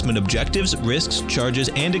the investment objectives, risks, charges,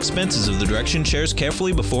 and expenses of the direction shares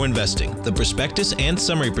carefully before investing. The prospectus and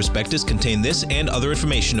summary prospectus contain this and other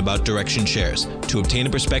information about direction shares. To obtain a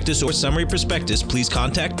prospectus or summary prospectus, please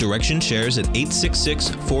contact Direction Shares at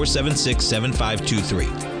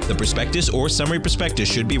 866-476-7523. The prospectus or summary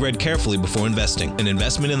prospectus should be read carefully before investing. An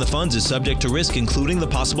investment in the funds is subject to risk, including the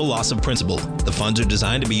possible loss of principal. The funds are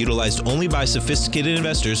designed to be utilized only by sophisticated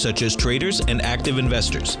investors such as traders and active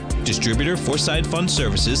investors. Distributor Foreside Fund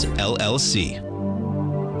Services, LLC.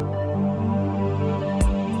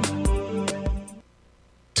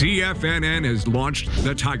 TFNN has launched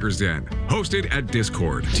The Tiger's Den. Hosted at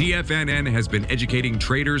Discord, TFNN has been educating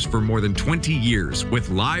traders for more than 20 years with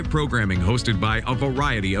live programming hosted by a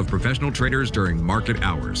variety of professional traders during market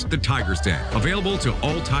hours. The Tiger's Den, available to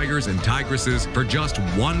all tigers and tigresses for just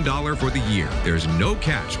 $1 for the year. There's no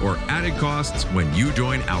catch or added costs when you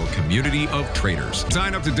join our community of traders.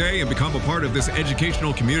 Sign up today and become a part of this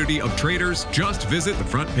educational community of traders. Just visit the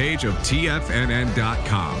front page of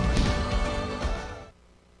TFNN.com.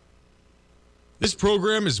 This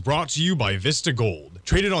program is brought to you by Vista Gold,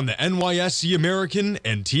 traded on the NYSE American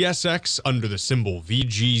and TSX under the symbol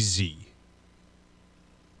VGZ.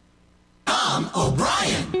 Tom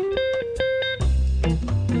O'Brien.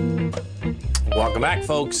 Welcome back,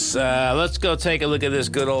 folks. Let's go take a look at this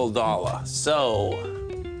good old dollar. So,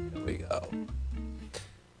 here we go.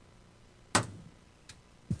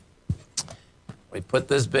 We put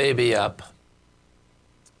this baby up,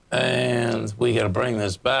 and we got to bring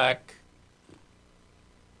this back.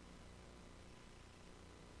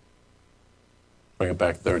 Bring it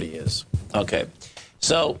back 30 years. Okay,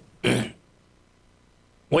 so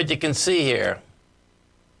what you can see here,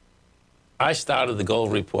 I started the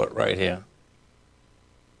gold report right here.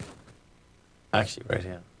 Actually, right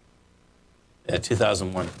here. Yeah,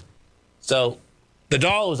 2001. So the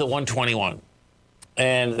dollar was at 121.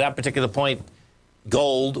 And at that particular point,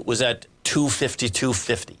 gold was at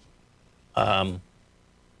 252.50.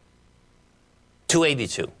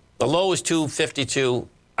 282. The low was 252.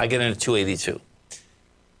 I get into 282.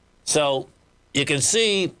 So you can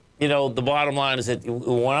see, you know, the bottom line is that we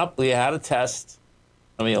went up, we had a test.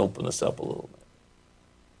 Let me open this up a little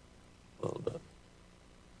bit.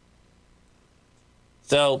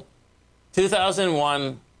 So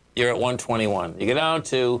 2001, you're at 121. You get down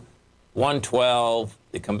to 112,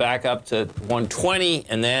 you come back up to 120,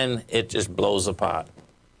 and then it just blows apart.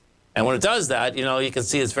 And when it does that, you know, you can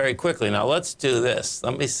see it's very quickly. Now let's do this.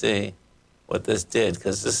 Let me see what this did,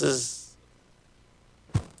 because this is,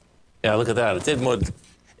 yeah, look at that. It did more.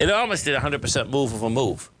 It almost did 100% move of a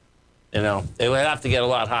move. You know, it would have to get a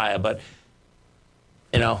lot higher, but,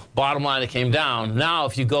 you know, bottom line, it came down. Now,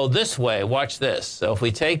 if you go this way, watch this. So if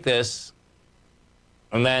we take this,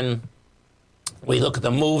 and then we look at the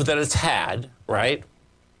move that it's had, right?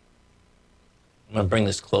 I'm going to bring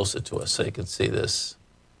this closer to us so you can see this.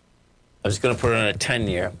 I'm just going to put it on a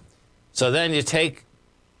 10-year. So then you take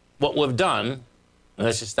what we've done, and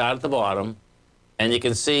let's just start at the bottom, and you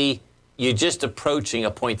can see you're just approaching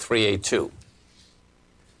a 0.382.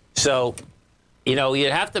 So, you know,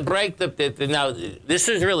 you'd have to break now, this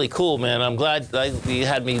is really cool, man. I'm glad you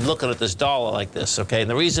had me looking at this dollar like this, okay?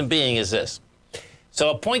 And the reason being is this.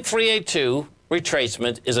 So a 0.382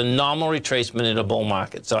 retracement is a normal retracement in a bull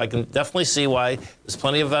market. So I can definitely see why there's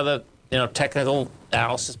plenty of other, you know, technical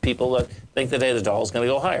analysis people that think that, hey, the dollar's going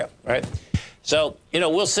to go higher, right? So, you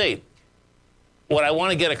know, we'll see. What I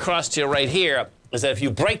want to get across to you right here is that if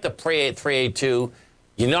you break the 382,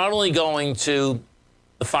 you're not only going to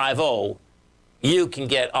the 5.0, you can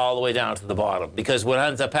get all the way down to the bottom. Because what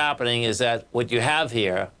ends up happening is that what you have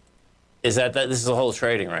here is that this is a whole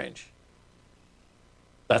trading range.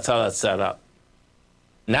 That's how that's set up.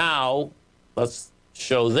 Now, let's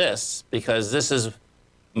show this, because this is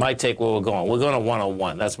my take where we're going. We're going to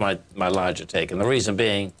 101. That's my larger take. And the reason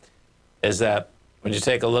being is that when you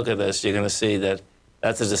take a look at this, you're going to see that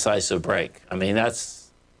that's a decisive break. I mean,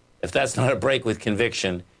 if that's not a break with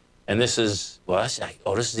conviction, and this is, well,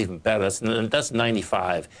 this is even better. That's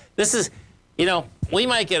 95. This is, you know, we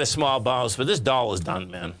might get a small bounce, but this dollar's done,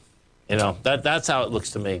 man. You know, that's how it looks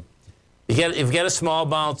to me. If you get a small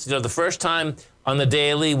bounce, you know, the first time on the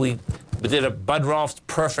daily, we did a Bud Rolf's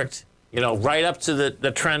perfect, you know, right up to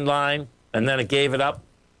the trend line, and then it gave it up.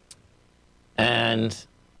 And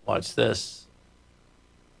watch this.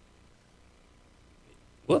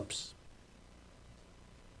 Whoops.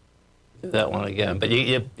 Do that one again. But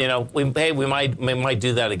you know, we might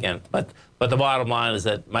do that again. But the bottom line is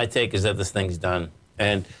that my take is that this thing's done.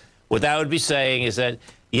 And what that would be saying is that,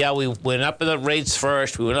 yeah, we went up in the rates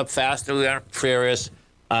first. We went up faster. We went up furious.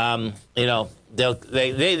 You know, they're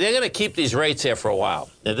going to keep these rates here for a while.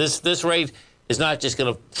 Now, this rate is not just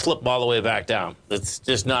going to flip all the way back down. That's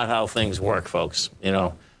just not how things work, folks. You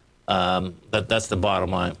know, that's the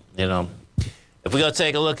bottom line. You know, if we go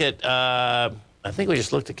take a look at, I think we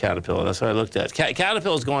just looked at Caterpillar. That's what I looked at.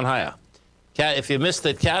 Caterpillar's going higher. If you missed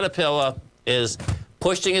it, Caterpillar is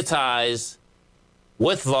pushing its highs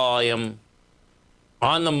with volume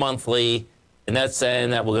on the monthly, and that's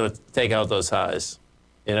saying that we're going to take out those highs.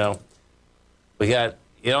 You know, you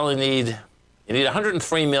need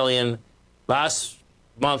 103 million. Last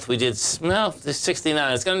month we did, well,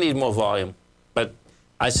 69. It's going to need more volume, but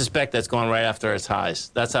I suspect that's going right after its highs.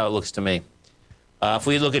 That's how it looks to me. If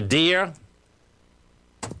we look at Deere,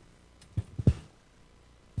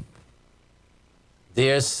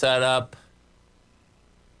 Deere's set up,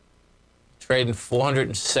 trading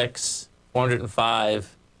 406,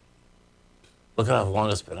 405. Look at how long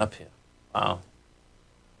it's been up here. Wow.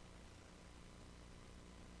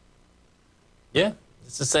 Yeah,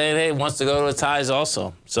 it's just saying, hey, it wants to go to its highs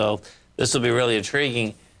also. So this will be really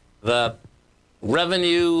intriguing. The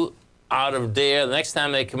revenue out of Deere, the next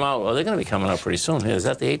time they come out, well, they're going to be coming out pretty soon. Is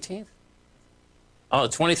that the 18th? Oh,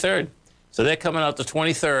 the 23rd. So they're coming out the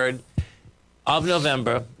 23rd of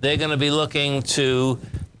November. They're going to be looking to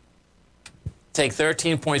take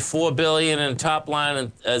 $13.4 billion in top line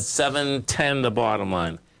and $710 the bottom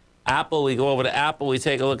line. Apple, we go over to Apple. We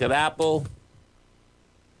take a look at Apple.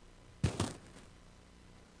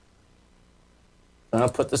 I'll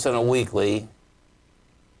put this in a weekly.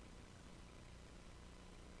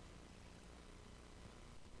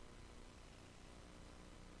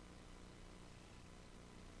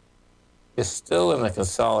 You're still in the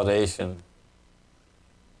consolidation.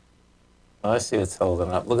 Oh, I see it's holding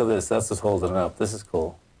up. Look at this. That's what's holding up. This is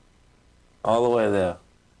cool. All the way there.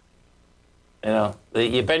 You know,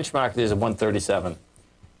 your benchmark is at 137.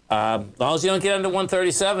 As long as you don't get under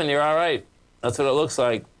 137, you're all right. That's what it looks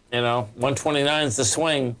like. You know, 129 is the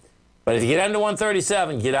swing. But if you get under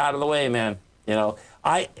 137, get out of the way, man. You know,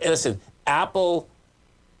 listen, Apple.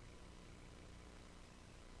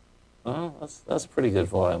 Oh, that's pretty good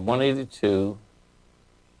volume. 182.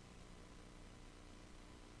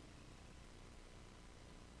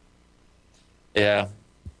 Yeah.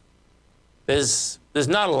 There's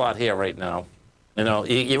not a lot here right now. You know,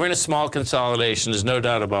 you're in a small consolidation. There's no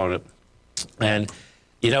doubt about it. And,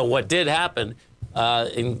 you know, what did happen,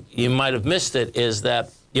 and you might have missed it, is that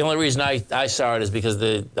the only reason I saw it is because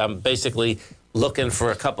I'm basically looking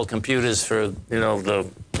for a couple computers for, you know,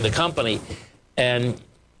 the company. And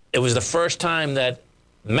it was the first time that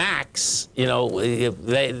Macs, you know,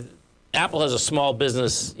 Apple has a small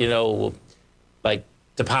business, you know, like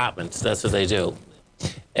departments. That's what they do.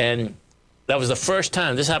 And that was the first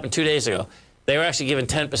time. This happened 2 days ago. They were actually giving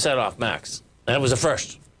 10% off Macs. And it was the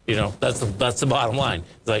first. You know, that's the bottom line.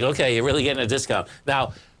 It's like, okay, you're really getting a discount.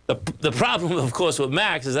 Now, the problem, of course, with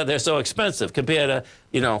Macs is that they're so expensive compared to,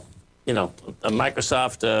 you know, a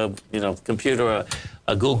Microsoft, you know, computer,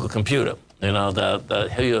 a Google computer. You know, the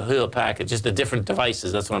Hewlett Packard, just the different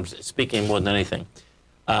devices. That's what I'm speaking more than anything.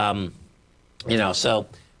 You know, so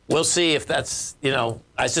we'll see if that's, you know,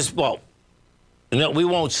 we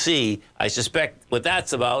won't see. I suspect what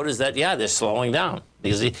that's about is that, yeah, they're slowing down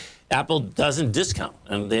because Apple doesn't discount,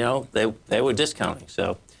 and, you know, they were discounting,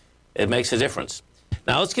 so it makes a difference.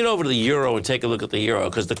 Now let's get over to the euro and take a look at the euro,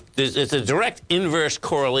 because it's a direct inverse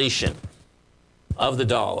correlation of the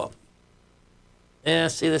dollar. Yeah,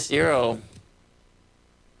 see this euro.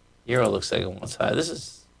 Euro looks like it wants high. This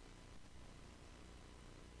is,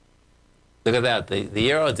 look at that. The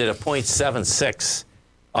euro did a 0.76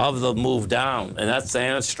 of the move down, and that's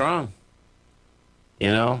saying it's strong. You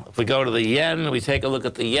know, if we go to the yen, we take a look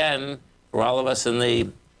at the yen. For all of us in the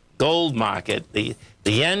gold market, the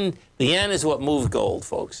yen is what moved gold,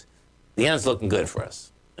 folks. The yen's looking good for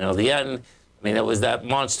us. You know, the yen, I mean, it was that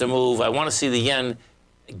monster move. I want to see the yen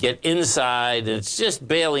get inside, and it's just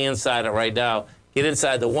barely inside it right now. Get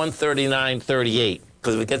inside the 139.38,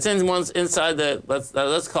 because if it gets inside the,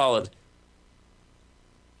 let's call it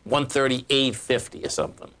 138.50 or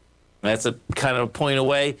something. That's a kind of a point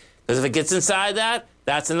away, because if it gets inside that,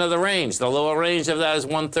 that's another range. The lower range of that is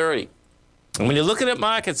 130. And when you're looking at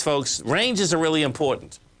markets, folks, ranges are really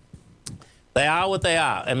important. They are what they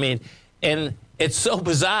are. I mean, and it's so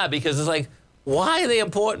bizarre because it's like, why are they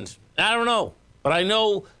important? I don't know. But I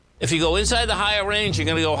know if you go inside the higher range, you're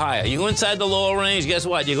going to go higher. You go inside the lower range, guess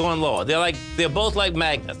what? You're going lower. They're both like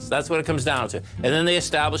magnets. That's what it comes down to. And then they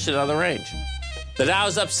establish another range. The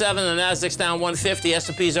Dow's up 7, the Nasdaq's down 150,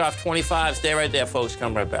 S&P's are off 25. Stay right there, folks.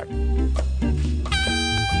 Come right back.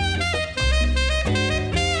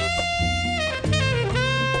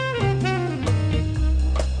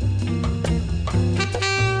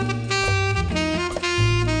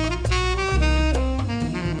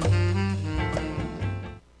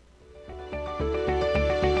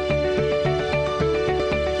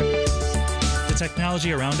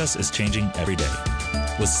 technology around us is changing every day.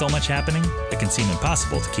 With so much happening, it can seem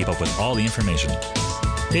impossible to keep up with all the information.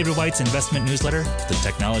 David White's investment newsletter, The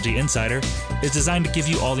Technology Insider, is designed to give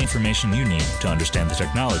you all the information you need to understand the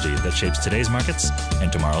technology that shapes today's markets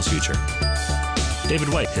and tomorrow's future.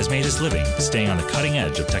 David White has made his living staying on the cutting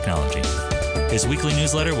edge of technology. His weekly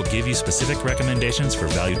newsletter will give you specific recommendations for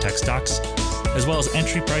value tech stocks, as well as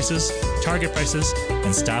entry prices, target prices,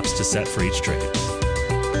 and stops to set for each trade.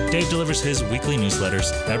 Dave delivers his weekly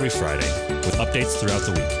newsletters every Friday with updates throughout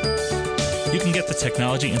the week. You can get the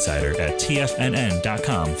Technology Insider at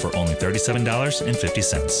TFNN.com for only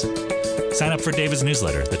 $37.50. Sign up for David's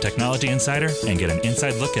newsletter, The Technology Insider, and get an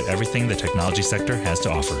inside look at everything the technology sector has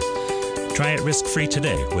to offer. Try it risk-free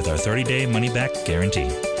today with our 30-day money-back guarantee.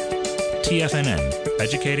 TFNN,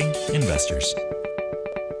 educating investors.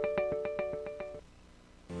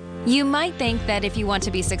 You might think that if you want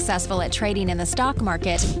to be successful at trading in the stock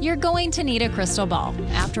market, you're going to need a crystal ball.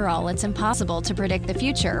 After all, it's impossible to predict the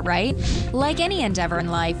future, right? Like any endeavor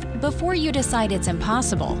in life, before you decide it's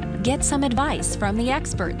impossible, get some advice from the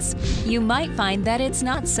experts. You might find that it's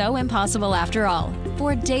not so impossible after all.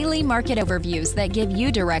 For daily market overviews that give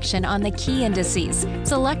you direction on the key indices,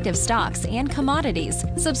 selective stocks, and commodities,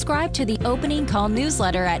 subscribe to the Opening Call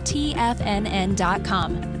newsletter at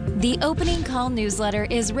TFNN.com. The Opening Call newsletter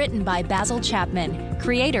is written by Basil Chapman,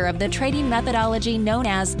 creator of the trading methodology known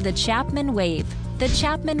as the Chapman Wave. The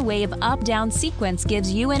Chapman Wave up-down sequence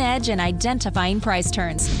gives you an edge in identifying price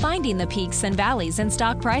turns, finding the peaks and valleys in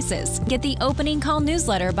stock prices. Get the Opening Call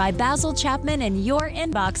newsletter by Basil Chapman in your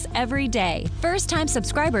inbox every day. First-time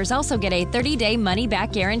subscribers also get a 30-day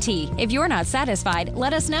money-back guarantee. If you're not satisfied,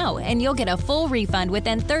 let us know, and you'll get a full refund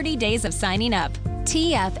within 30 days of signing up.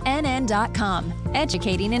 TFNN.com,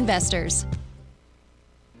 educating investors.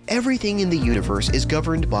 Everything in the universe is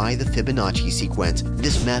governed by the Fibonacci sequence.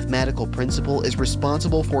 This mathematical principle is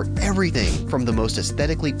responsible for everything from the most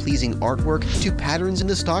aesthetically pleasing artwork to patterns in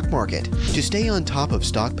the stock market. To stay on top of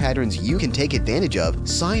stock patterns you can take advantage of,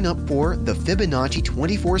 sign up for the Fibonacci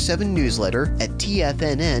 24/7 newsletter at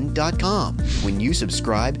TFNN.com. When you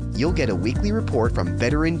subscribe, you'll get a weekly report from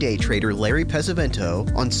veteran day trader Larry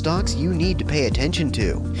Pesavento on stocks you need to pay attention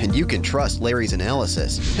to. And you can trust Larry's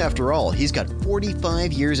analysis. After all, he's got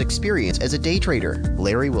 45 years experience as a day trader.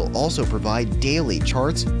 Larry will also provide daily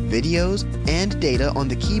charts, videos, and data on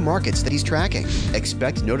the key markets that he's tracking.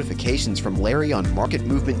 Expect notifications from Larry on market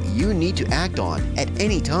movement you need to act on at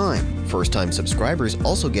any time. First-time subscribers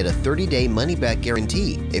also get a 30-day money-back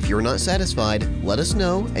guarantee. If you're not satisfied, let us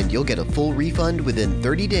know and you'll get a full refund within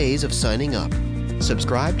 30 days of signing up.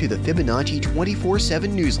 Subscribe to the Fibonacci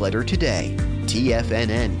 24/7 newsletter today.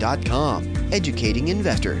 TFNN.com, educating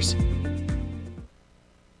investors.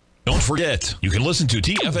 Don't forget, you can listen to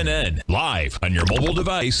TFNN live on your mobile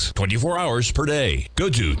device 24 hours per day. Go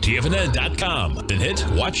to TFNN.com, then hit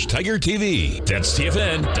Watch Tiger TV. That's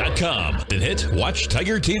TFNN.com, then hit Watch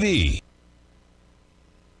Tiger TV.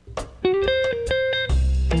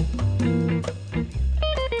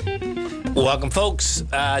 Welcome, folks.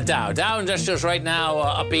 Dow Industrials right now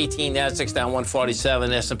up 18, Nasdaq's down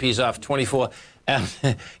 147, S&P's off 24.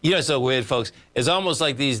 You know, it's so weird, folks. It's almost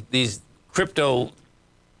like these crypto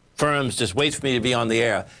firms just wait for me to be on the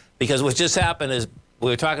air, because what just happened is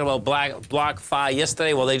we were talking about BlockFi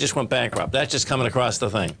yesterday. Well, they just went bankrupt. That's just coming across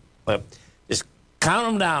the thing. But just count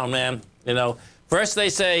them down, man. You know, first they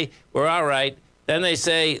say we're all right, then they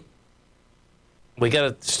say we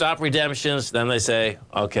got to stop redemptions, then they say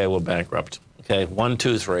okay, we're bankrupt. Okay, 1,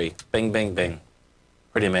 2, 3, bing, bing, bing.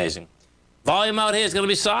 Pretty amazing. Volume out here is going to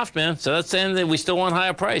be soft, man. So that's saying that we still want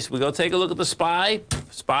higher price. We go take a look at the SPY.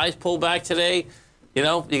 SPY's pulled back today. You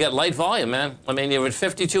know, you got light volume, man. I mean, you're at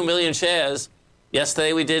 52 million shares.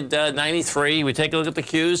 Yesterday we did 93. We take a look at the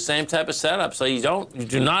Qs, same type of setup. So you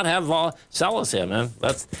do not have sellers here, man.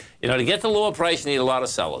 That's, you know, to get the lower price, you need a lot of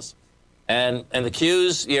sellers. And the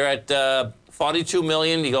Qs, you're at 42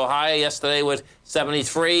 million. You go higher yesterday with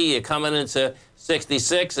 73. You're coming into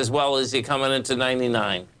 66, as well as you're coming into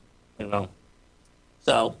 99. You know,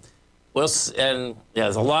 so and yeah,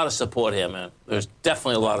 there's a lot of support here, man. There's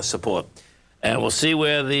definitely a lot of support. And we'll see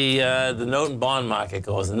where the note and bond market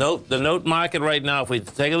goes. The note market right now, if we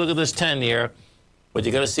take a look at this 10-year, what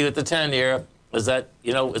you're going to see with the 10-year is that,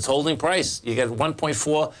 you know, it's holding price. You get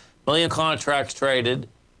 1.4 million contracts traded.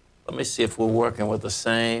 Let me see if we're working with the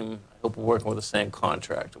same. I hope we're working with the same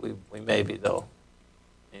contract. We may be, though.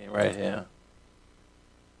 Right here.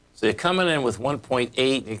 So you're coming in with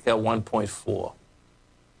 1.8. You got 1.4.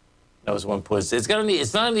 That was 1 point.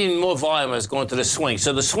 It's not even more volume as going to the swing.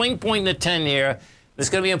 So the swing point in the 10-year, this is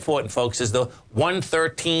going to be important, folks, is the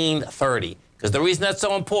 113.30. Because the reason that's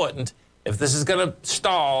so important If this is going to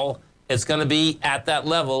stall, it's going to be at that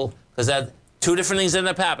level because that two different things end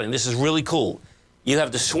up happening. This is really cool. You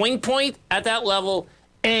have the swing point at that level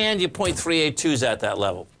and your 0.382s at that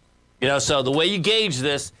level. You know, so the way you gauge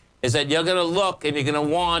this is that you're going to look and you're going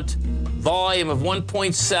to want volume of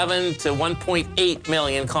 1.7 to 1.8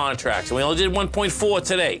 million contracts. And we only did 1.4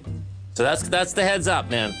 today. So that's the heads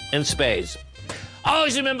up, man, in spades.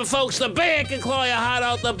 Always remember, folks, the bear can claw your heart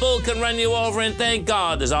out, the bull can run you over, and thank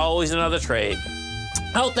God there's always another trade.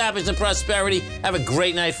 Health, happiness, and prosperity. Have a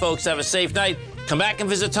great night, folks. Have a safe night. Come back and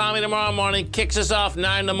visit Tommy tomorrow morning. Kicks us off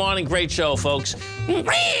 9 in the morning. Great show, folks. Look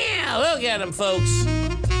at him, folks.